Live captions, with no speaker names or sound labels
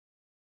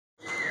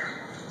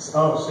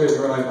Oh shit,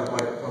 we're like my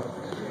microphone.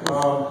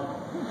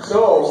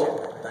 So,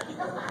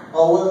 I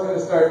was gonna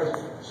start the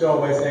show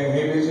by saying,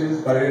 hey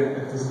bitches, but I didn't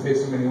anticipate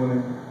so many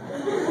women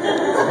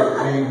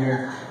being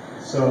here.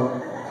 So,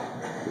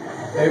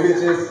 hey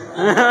bitches.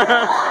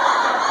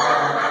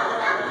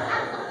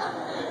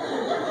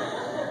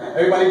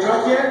 Everybody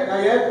drunk yet?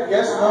 Not yet?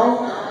 Yes?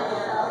 No?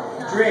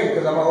 Drink,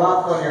 because I'm a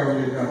lot funnier when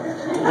you're drunk.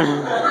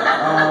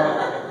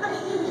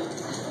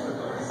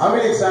 I'm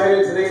really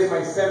excited. Today is my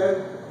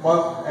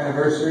 7th-month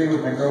anniversary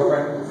with my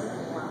girlfriend.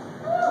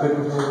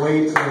 Been with her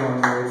way too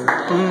long already.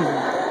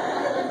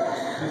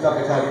 She's up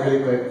the top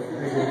really quick.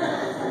 Pretty good.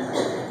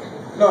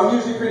 No, I'm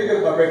usually pretty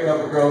good about breaking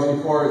up with girls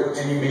before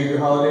any major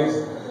holidays.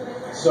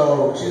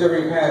 So she's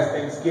already passed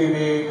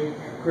Thanksgiving,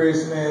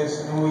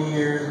 Christmas, New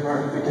Year's,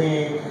 Martin Luther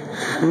King,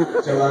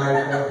 July.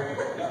 You know.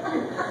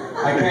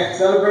 I can't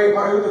celebrate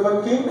Martin Luther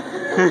fucking King.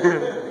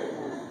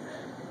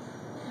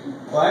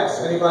 Blacks?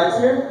 Any blacks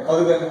here?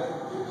 Other than...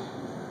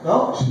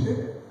 No?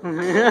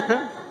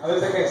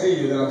 Unless I can't see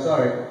you, then I'm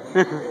sorry.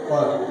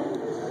 But,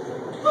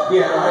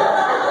 yeah,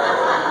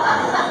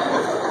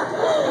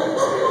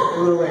 a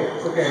little late.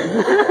 It's okay.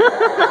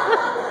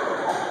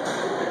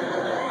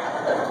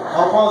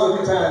 I'll pause a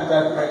few times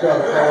after my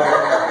joke so I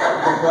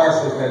can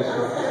process that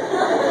shit.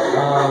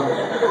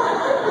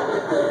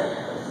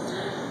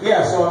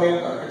 Yeah, so I mean,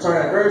 it's our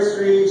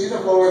anniversary. She's in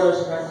Florida.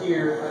 She's not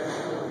here.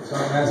 So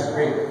that's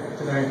great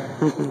tonight.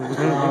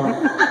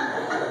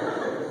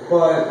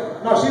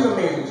 But no, she's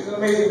amazing. She's an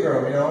amazing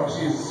girl, you know.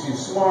 She's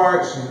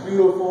smart, she's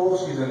beautiful,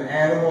 she's an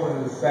animal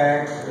in the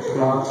sack, which is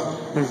awesome.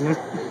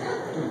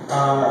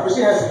 But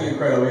she has to be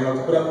incredible, you know.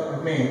 To put up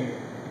with me, you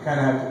kind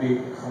of have to be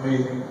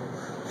amazing.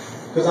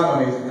 Because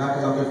I'm amazing, not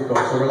because I'm difficult.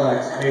 So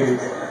relax,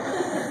 ladies.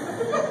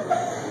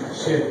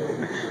 Shit,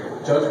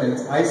 judgment.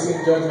 I see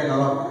judgment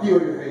on a few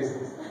of your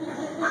faces.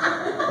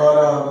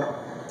 But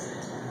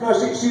no,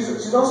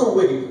 she's also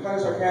witty, kind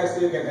of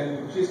sarcastic,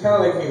 and she's kind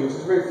of like me, which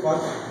is very fun.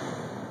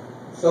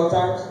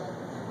 Sometimes.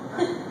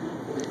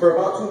 For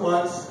about 2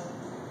 months,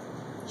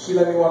 she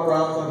let me walk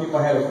around telling people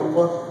I had a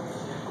fupa.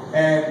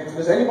 And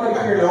does anybody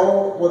here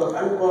know what a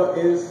fupa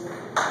is?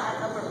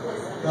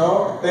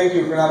 No? Thank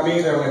you for not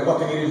being there when I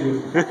fucking needed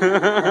you. So I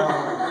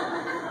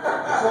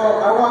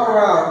walk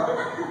around,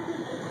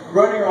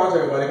 running around to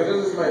everybody, but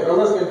this is a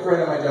lesbian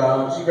friend at my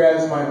job. She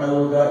grabs my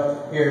little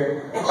gut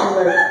here. And she's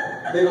like,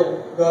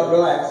 little gut,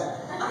 relax.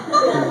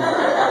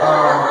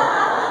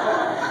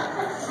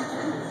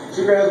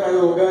 She grabs my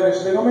little gun and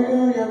she's like, oh my god,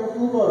 you have a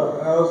fupa.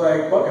 And I was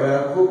like, fuck it, I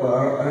have a fupa. I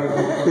don't know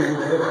what the fuck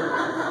it is.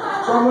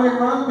 So I'm running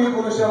around to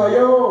people and shit, I'm like,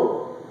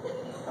 yo,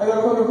 I got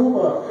a fucking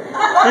fupa.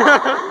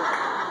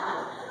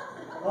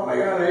 Oh my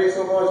god, I ate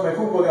so much, my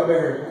fupa got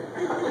bigger.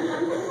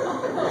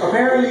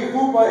 Apparently,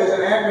 fupa is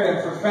an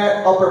acronym for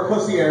fat upper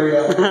pussy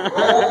area. I don't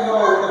know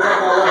what the fuck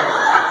that was.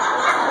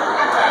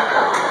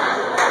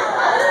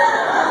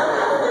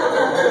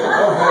 I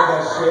don't have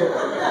that shit.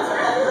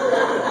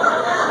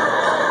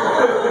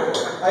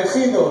 I've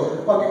seen those.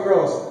 They're fucking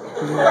gross.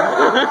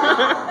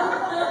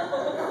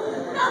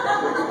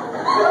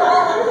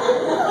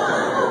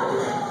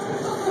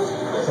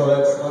 So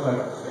that's okay.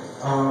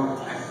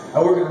 I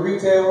work in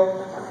retail,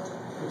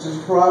 which is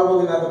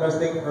probably not the best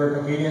thing for a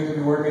comedian to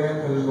be working in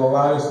because there's a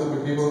lot of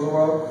stupid people in the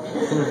world.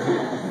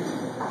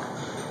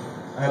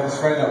 I have this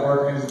friend at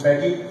work, her name is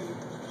Becky.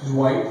 She's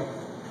white.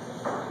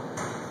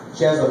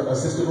 She has a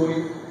sister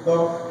booty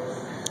though,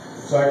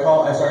 so I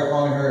started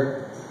calling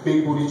her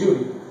Big Booty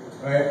Judy,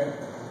 right?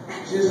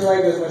 She doesn't like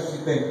it as much as you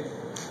think.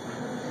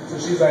 So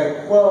she's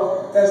like,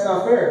 well, that's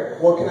not fair.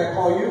 What can I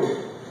call you?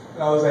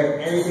 And I was like,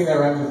 anything that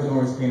rhymes with the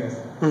Norris penis.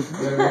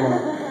 Whatever you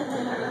want.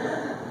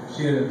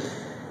 She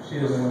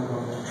doesn't want to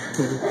call me.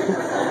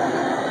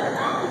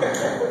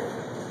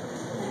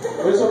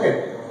 But it's okay.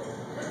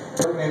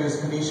 Her name is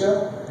Kanisha.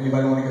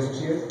 Anybody want to guess what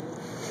she is?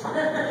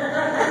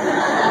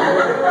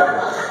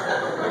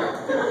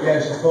 Yeah,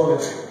 she's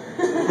Polish.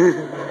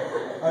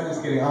 I'm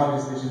just kidding.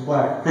 Obviously, she's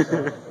black. So,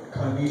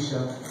 Kanisha.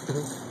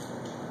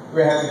 We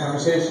were having a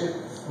conversation.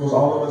 It was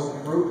all of us in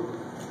the group.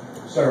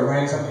 Started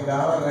writing something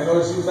down, and I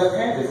noticed she was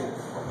left-handed.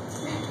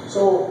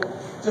 So,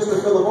 just to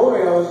fill the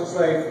void, I was just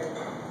like,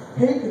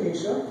 hey,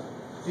 Kanisha,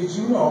 did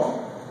you know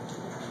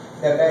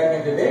that back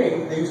in the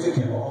day, they used to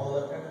kill all the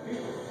left-handed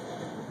people?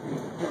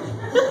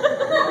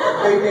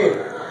 They did.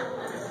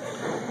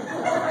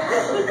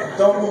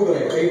 Don't Google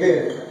it. They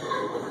did.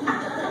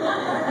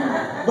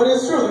 But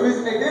it's true. The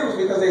reason they did was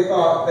because they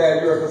thought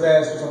that you were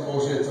possessed or some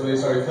bullshit, so they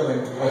started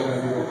killing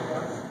left-handed people.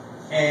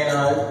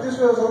 And this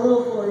girl was a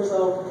little full of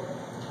herself,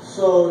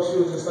 so she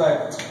was just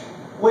like,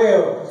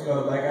 well, you know,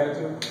 the black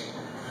attitude.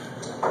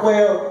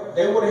 Well,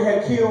 they would have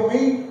had killed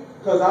me,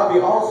 because I'll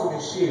be awesome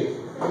as shit,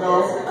 you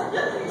know?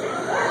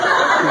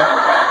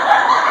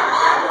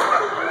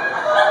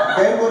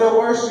 They would have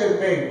worshipped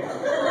me.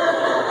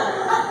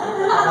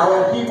 Now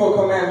when people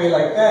come at me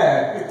like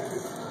that,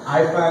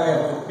 I find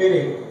it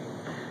fitting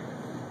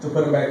to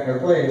put them back in their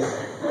place.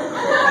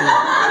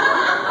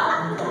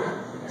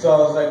 So I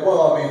was like,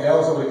 well, I mean, they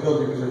also would have killed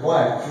you because you're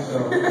black. So.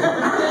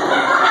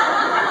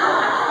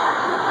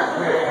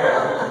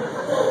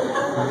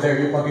 there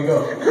you fucking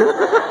go.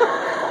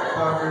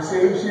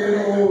 Conversation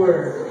over.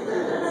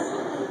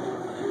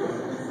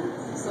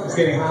 It's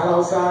getting hot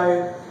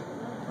outside.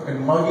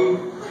 Fucking muggy.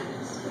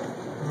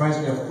 Reminds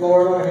me of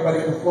Florida. Anybody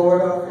in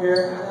Florida up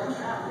here?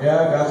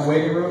 Yeah, God's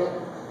waiting room.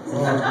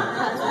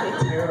 Oh,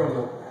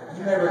 terrible.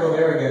 You never go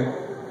there again.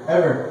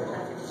 Ever.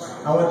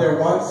 I went there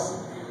once.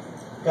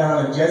 Got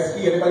on a jet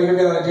ski. Anybody here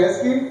been on a jet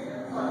ski?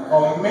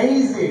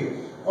 Amazing.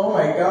 Oh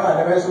my God,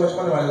 I've had so much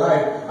fun in my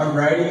life. I'm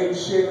riding and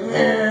shit.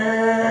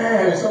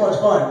 It was so much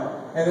fun.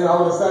 And then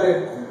all of a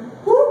sudden,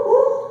 whoop,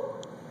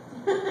 whoop.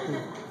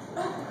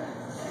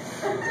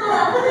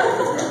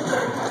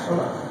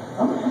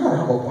 I'm not a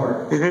humble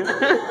part.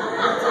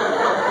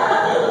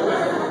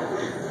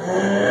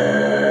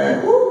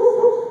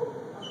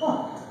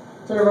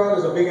 Turn around,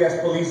 there's a big ass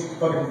police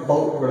fucking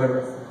boat or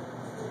whatever.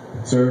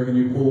 Sir, can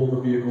you pull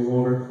the vehicle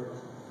over?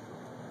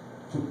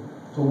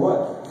 To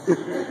what?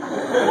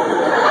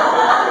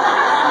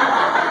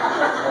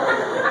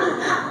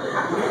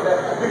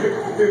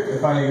 They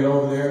finally get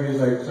over there, he's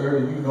like, sir,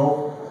 do you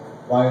know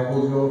why I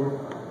pulled you over?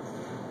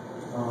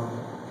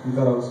 You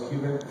thought I was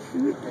Cuban?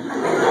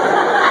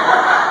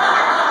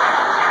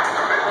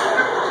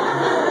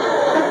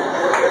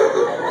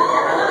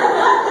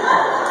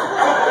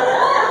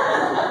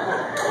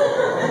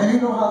 Do you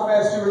know how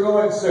fast you were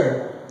going,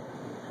 sir?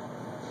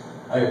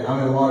 I'm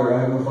in the water, I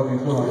have no fucking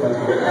clue how fast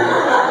you were going.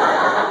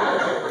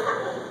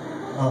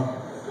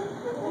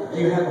 Do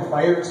you have a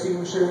fire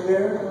extinguisher in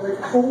there? I'm like,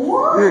 for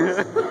what?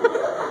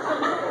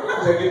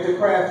 He's like, if the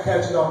craft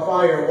catches on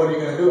fire, what are you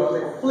going to do? I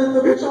was like, flip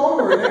the bitch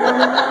over. They're going to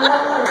have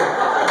water.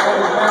 That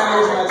was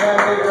Manny, my time.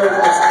 Thank you very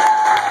much.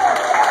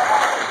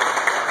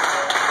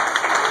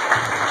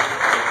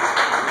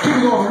 Keep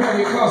it going,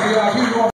 Manny, Acosta,